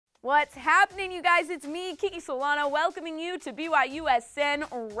What's happening, you guys? It's me, Kiki Solano, welcoming you to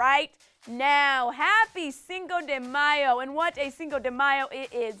BYUSN right now. Happy Cinco de Mayo, and what a Cinco de Mayo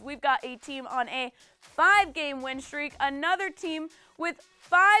it is. We've got a team on a 5-game win streak, another team with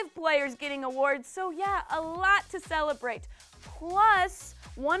 5 players getting awards, so yeah, a lot to celebrate. Plus,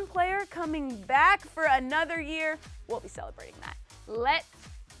 one player coming back for another year. We'll be celebrating that. Let's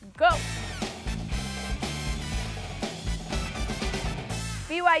go.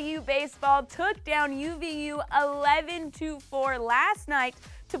 BYU Baseball took down UVU 11-4 last night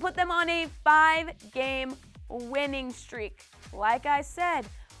to put them on a 5-game winning streak. Like I said,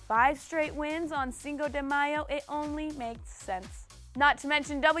 5 straight wins on Cinco de Mayo, it only makes sense. Not to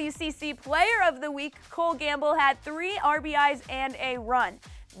mention WCC Player of the Week, Cole Gamble had 3 RBIs and a run.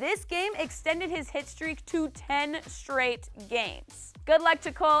 This game extended his hit streak to 10 straight games. Good luck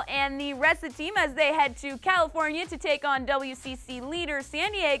to Cole and the rest of the team as they head to California to take on WCC leader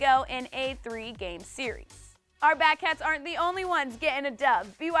San Diego in a 3-game series. Our Batcats aren't the only ones getting a dub.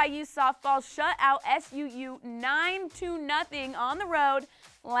 BYU Softball shut out SUU 9-0 on the road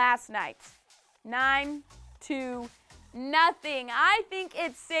last night. 9-0. I think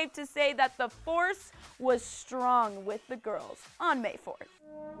it's safe to say that the force was strong with the girls on May 4th.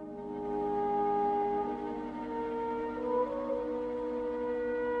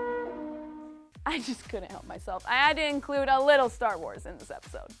 I just couldn't help myself. I had to include a little Star Wars in this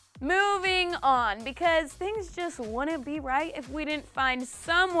episode. Moving on, because things just wouldn't be right if we didn't find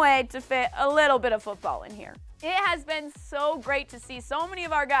some way to fit a little bit of football in here. It has been so great to see so many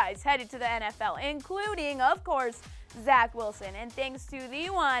of our guys headed to the NFL, including, of course, Zach Wilson. And thanks to the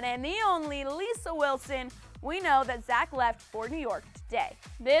one and the only Lisa Wilson, we know that Zach left for New York today.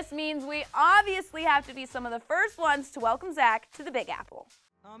 This means we obviously have to be some of the first ones to welcome Zach to the Big Apple.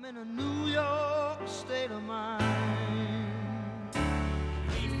 I'm in a New York state of mind.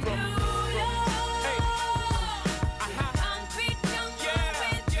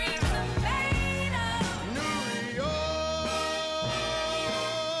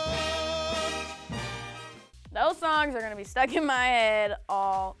 Those songs are going to be stuck in my head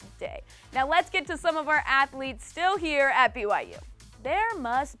all day. Now let's get to some of our athletes still here at BYU. There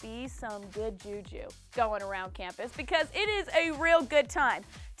must be some good juju going around campus because it is a real good time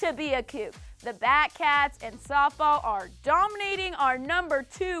to be a Coug. The Batcats and softball are dominating. Our number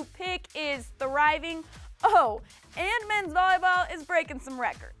 2 pick is thriving. Oh, and men's volleyball is breaking some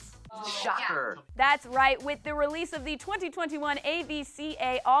records. Shocker. That's right. With the release of the 2021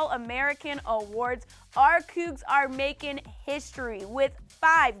 AVCA All-American Awards, our Cougs are making history with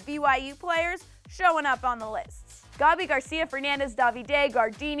 5 BYU players showing up on the lists. Gabi Garcia Fernandez, Davide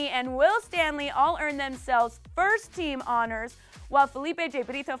Gardini, and Will Stanley all earned themselves first-team honors, while Felipe J.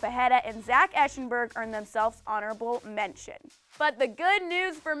 Brito Fajeda and Zach Eschenberg earned themselves honorable mention. But the good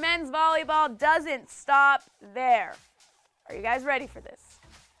news for men's volleyball doesn't stop there. Are you guys ready for this?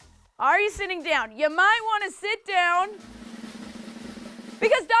 Are you sitting down? You might want to sit down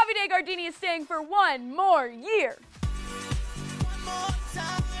because Davide Gardini is staying for 1 more year. One more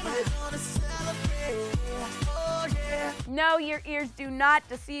time, we're gonna celebrate. Oh, yeah. No, your ears do not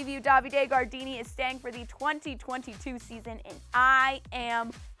deceive you. Davide Gardini is staying for the 2022 season, and I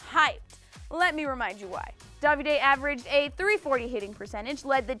am hyped. Let me remind you why. Davide averaged a .340 hitting percentage,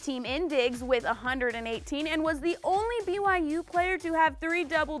 led the team in digs with 118, and was the only BYU player to have 3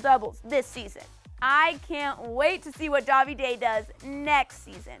 double-doubles this season. I can't wait to see what Davide does next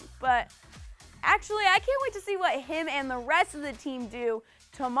season, but actually, I can't wait to see what him and the rest of the team do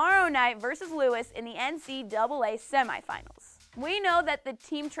tomorrow night versus Lewis in the NCAA semifinals. We know that the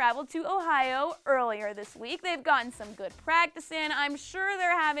team traveled to Ohio earlier this week. They've gotten some good practice in. I'm sure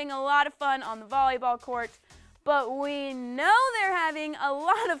they're having a lot of fun on the volleyball court, but we know they're having a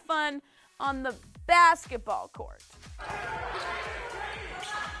lot of fun on the basketball court.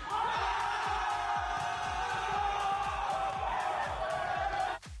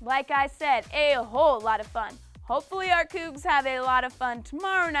 Like I said, a whole lot of fun. Hopefully our Cougs have a lot of fun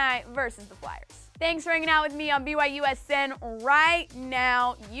tomorrow night versus the Flyers. Thanks for hanging out with me on BYUSN right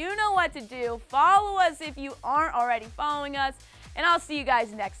now. You know what to do. Follow us if you aren't already following us, and I'll see you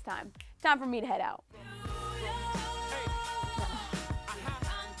guys next time. Time for me to head out.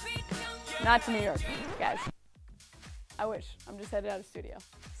 Not to New York, guys. I wish. I'm just headed out of the studio.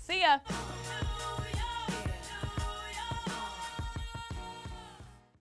 See ya.